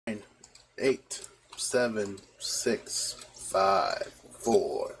8, 7, 6, 5,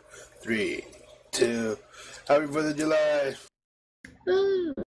 4, 3, 2. Happy 4th of July!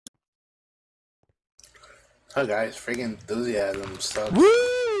 Ooh. Oh, guys, freaking enthusiasm sucks.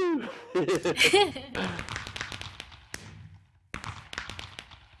 Woo!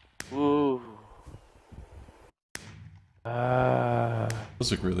 Woo.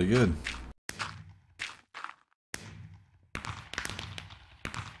 Those look really good.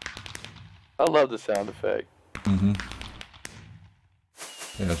 I love the sound effect. Mm-hmm.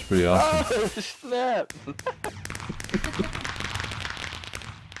 Yeah, it's pretty awesome. Oh, snap!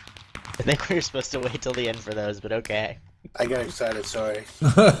 I think we were supposed to wait till the end for those, but okay. I got excited, sorry.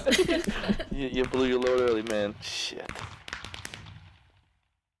 You blew your load early, man. Shit.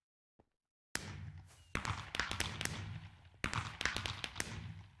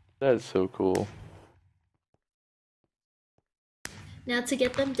 That is so cool. Now to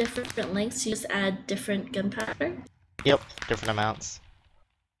get them different lengths, you just add different gunpowder. Yep, different amounts.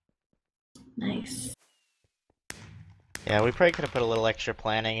 Nice. Yeah, we probably could have put a little extra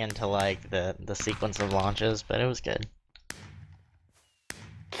planning into like the sequence of launches, but it was good.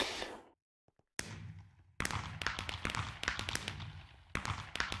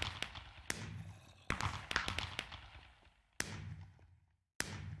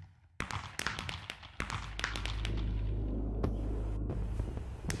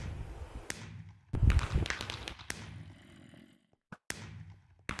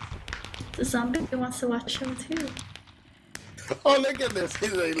 The zombie wants to watch him too. Oh, look at this.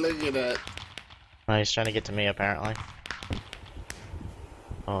 He's like, look at that. Oh, he's trying to get to me apparently.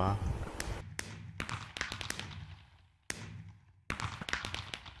 Oh wow.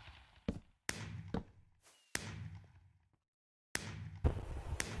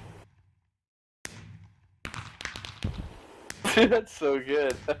 Dude, that's so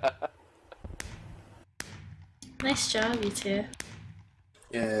good. Nice job, you two.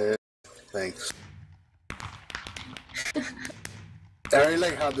 Yeah, thanks. I really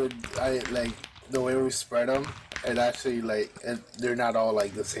like how the way we spread them. It actually they're not all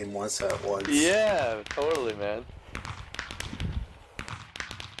like the same ones at once. Yeah, totally, man.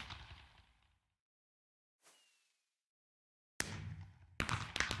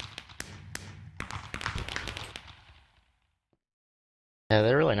 Yeah,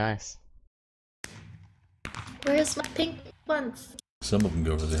 they're really nice. Where's my pink ones? Some of them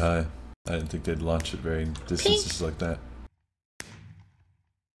go really high. I didn't think they'd launch at varying distances like that.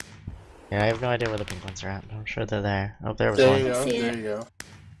 Yeah, I have no idea where the pink ones are at, but I'm sure they're there. Oh, there was There one. you go. See it. There you go.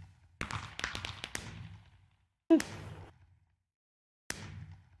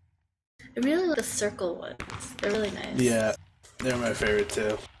 I really like the circle ones. They're really nice. Yeah, they're my favorite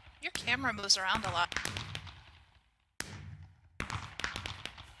too. Your camera moves around a lot.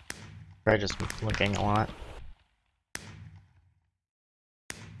 Probably just looking a lot.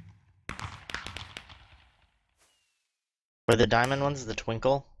 Were the diamond ones the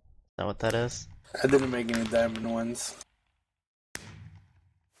twinkle? Is that what that is? I didn't make any diamond ones.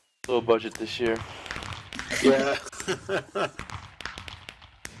 Low budget this year. Yeah.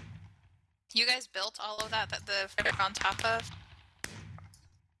 You guys built all of that the fair on top of?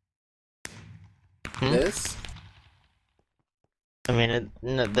 Hmm? This? I mean,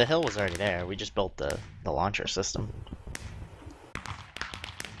 no, the hill was already there. We just built the launcher system.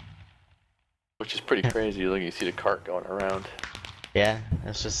 Which is pretty crazy. Look, you see the cart going around. Yeah,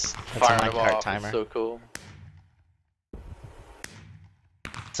 it's just it's a Firing them minecart off. timer. It's so cool.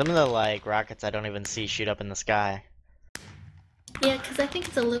 Some of the like rockets I don't even see shoot up in the sky. Yeah, because I think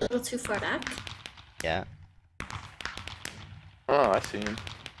it's a little too far back. Yeah. Oh, I see him.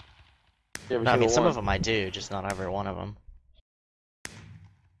 No, I mean some of them I do, just not every one of them.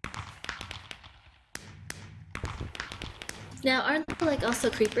 Now, aren't there like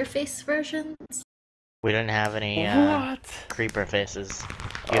also creeper face versions? We didn't have any What? creeper faces.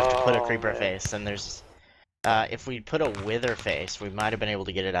 You have to put a Oh, creeper man. face, and there's if we put a wither face, we might have been able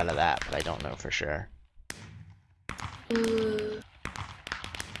to get it out of that, but I don't know for sure. Ooh.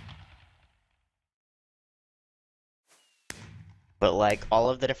 But like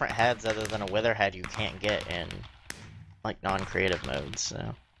all of the different heads other than a wither head you can't get in like non-creative modes,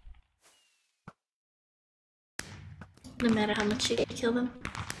 so No matter how much you kill them.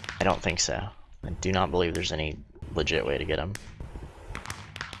 I don't think so. I do not believe there's any legit way to get them.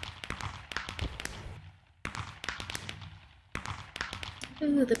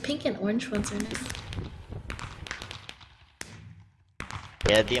 Ooh, the pink and orange ones are nice.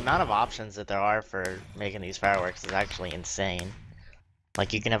 Yeah, the amount of options that there are for making these fireworks is actually insane.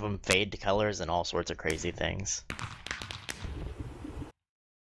 Like, you can have them fade to colors and all sorts of crazy things.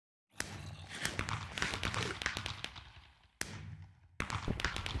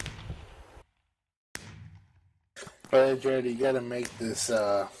 But Jared, you gotta make this.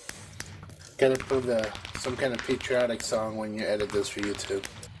 Gotta put some kind of patriotic song when you edit this for YouTube.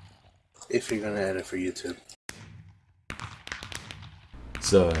 If you're gonna edit for YouTube.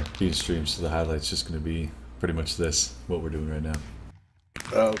 So being streamed, so the highlight's just gonna be pretty much this, what we're doing right now.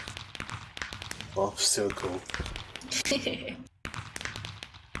 Oh. Well, still cool.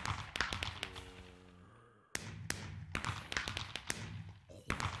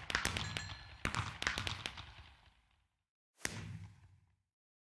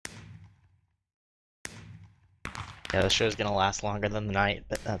 Yeah, the show's gonna last longer than the night,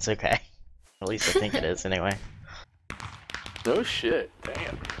 but that's okay. At least I think it is, anyway. No shit.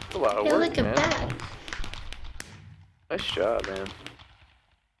 Damn. That's a lot of You're work, like a man. bat. Nice job, man.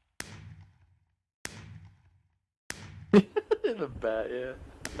 The bat, yeah.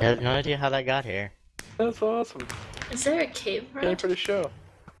 I have no idea how that got here. That's awesome. Is there a cave Ready around? for the show.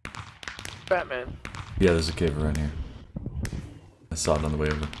 Batman. Yeah, there's a cave around here. I saw it on the way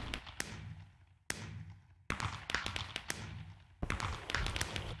over.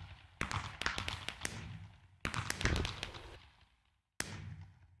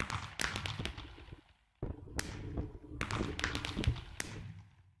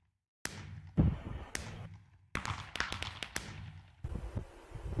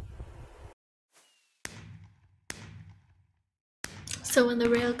 So when the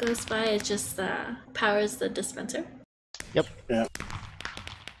rail goes by, it just powers the dispenser? Yep. Yeah.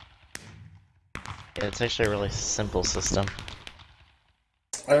 Yeah, it's actually a really simple system.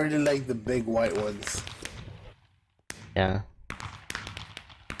 I really like the big white ones. Yeah.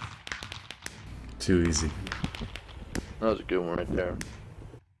 Too easy. That was a good one right there.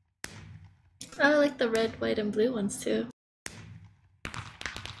 I like the red, white, and blue ones too.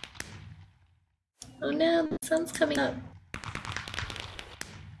 Oh no, the sun's coming up.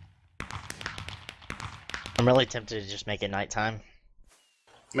 I'm really tempted to just make it nighttime.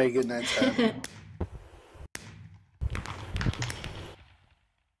 Make it nighttime.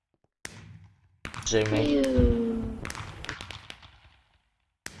 Zoom in. Ew.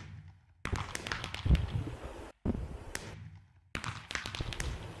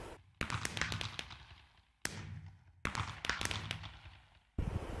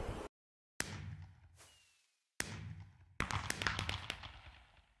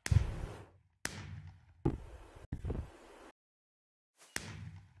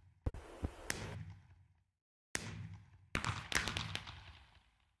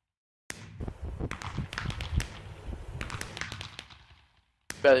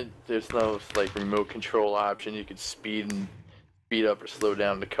 Bet there's no like remote control option. You could speed up or slow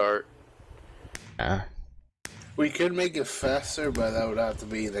down the cart. We could make it faster, but that would have to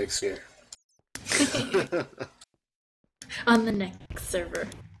be next year. On the next server.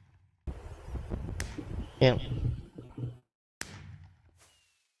 Yeah.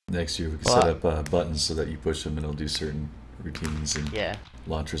 Next year we can Well, set up buttons so that you push them and it'll do certain routines and Yeah.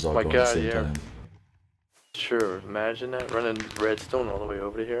 launchers all My go at the God, same yeah. time. Sure, imagine that running redstone all the way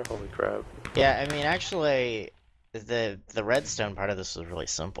over to here. Holy crap! Yeah, I mean, actually, the redstone part of this was really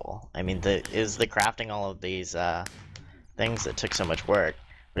simple. I mean, the crafting all of these things that took so much work.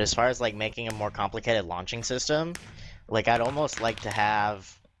 But as far as like making a more complicated launching system, like I'd almost like to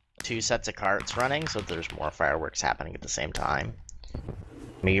have 2 sets of carts running so that there's more fireworks happening at the same time.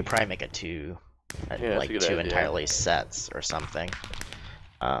 I mean, you probably make it two, Yeah, that's like a good 2 idea. entirely sets or something.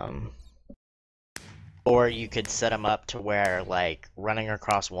 Or you could set them up to where, like, running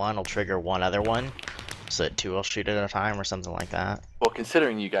across one will trigger one other one, so that 2 will shoot at a time or something like that. Well,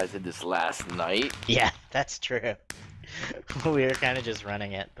 considering you guys did this last night, Yeah, that's true. We were kind of just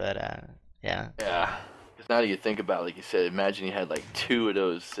running it, but, yeah. yeah. Because now that you think about it, like you said, imagine you had like 2 of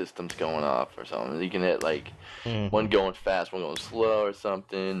those systems going off or something. You can hit like one going fast, one going slow or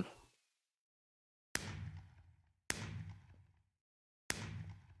something.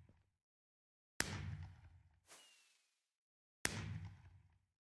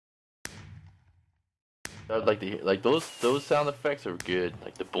 I'd like to hear, like those sound effects are good.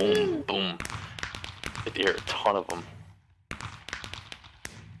 Like the boom, boom. Like to hear a ton of them.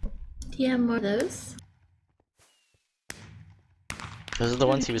 Do you have more of those? Those are the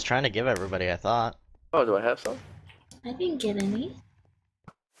ones he was trying to give everybody, I thought. Oh, do I have some? I didn't get any.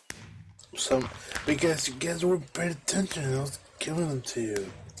 Some because you guys weren't paying attention. I was giving them to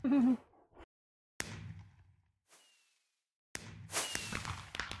you.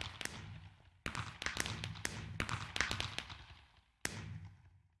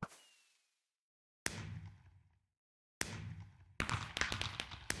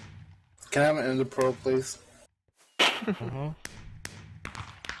 Can I have an Ender Pearl, please?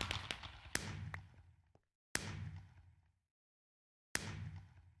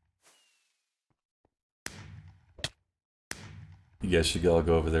 You guys should all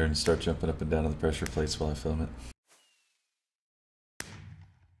go over there and start jumping up and down on the pressure plates while I film it.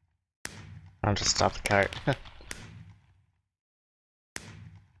 I'll just stop the cart.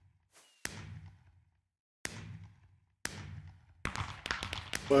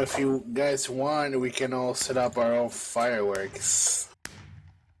 Well, if you guys want, we can all set up our own fireworks.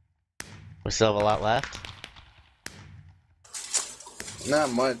 We still have a lot left.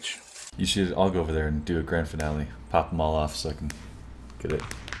 Not much. You should all go over there and do a grand finale. Pop them all off so I can get it.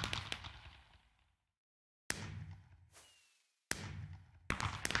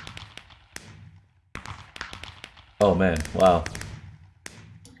 Oh man, wow.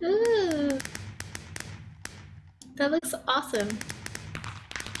 Ooh. That looks awesome.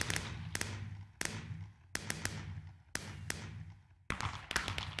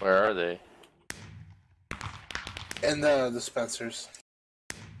 Where are they? And the dispensers.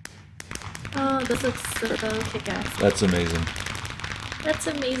 Oh, this looks so kick-ass. That's amazing. That's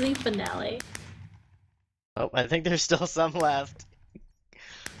amazing finale. Oh, I think there's still some left.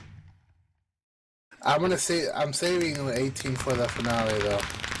 I'm saving 18 for the finale though.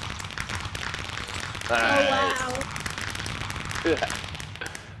 Oh wow.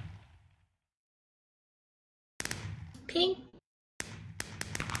 Pink.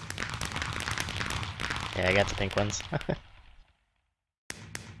 Yeah, I got the pink ones.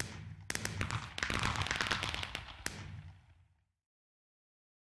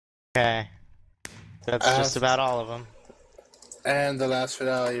 Okay. That's just about all of them. And the last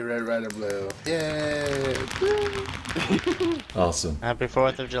finale, red, white, and blue. Yay! Awesome. Happy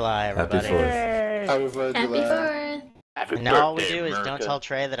 4th of July, everybody. Happy 4th. Happy 4th of Happy July. 4th. Happy And now all we birthday, do is don't America. tell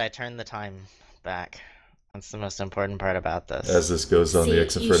Trey that I turned the time back. That's the most important part about this. As this goes on See, the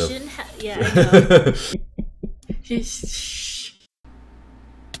X you Inferno. shouldn't have. Yeah, I know. Shh.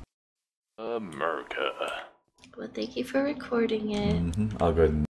 America. Well, thank you for recording it. I'll go ahead and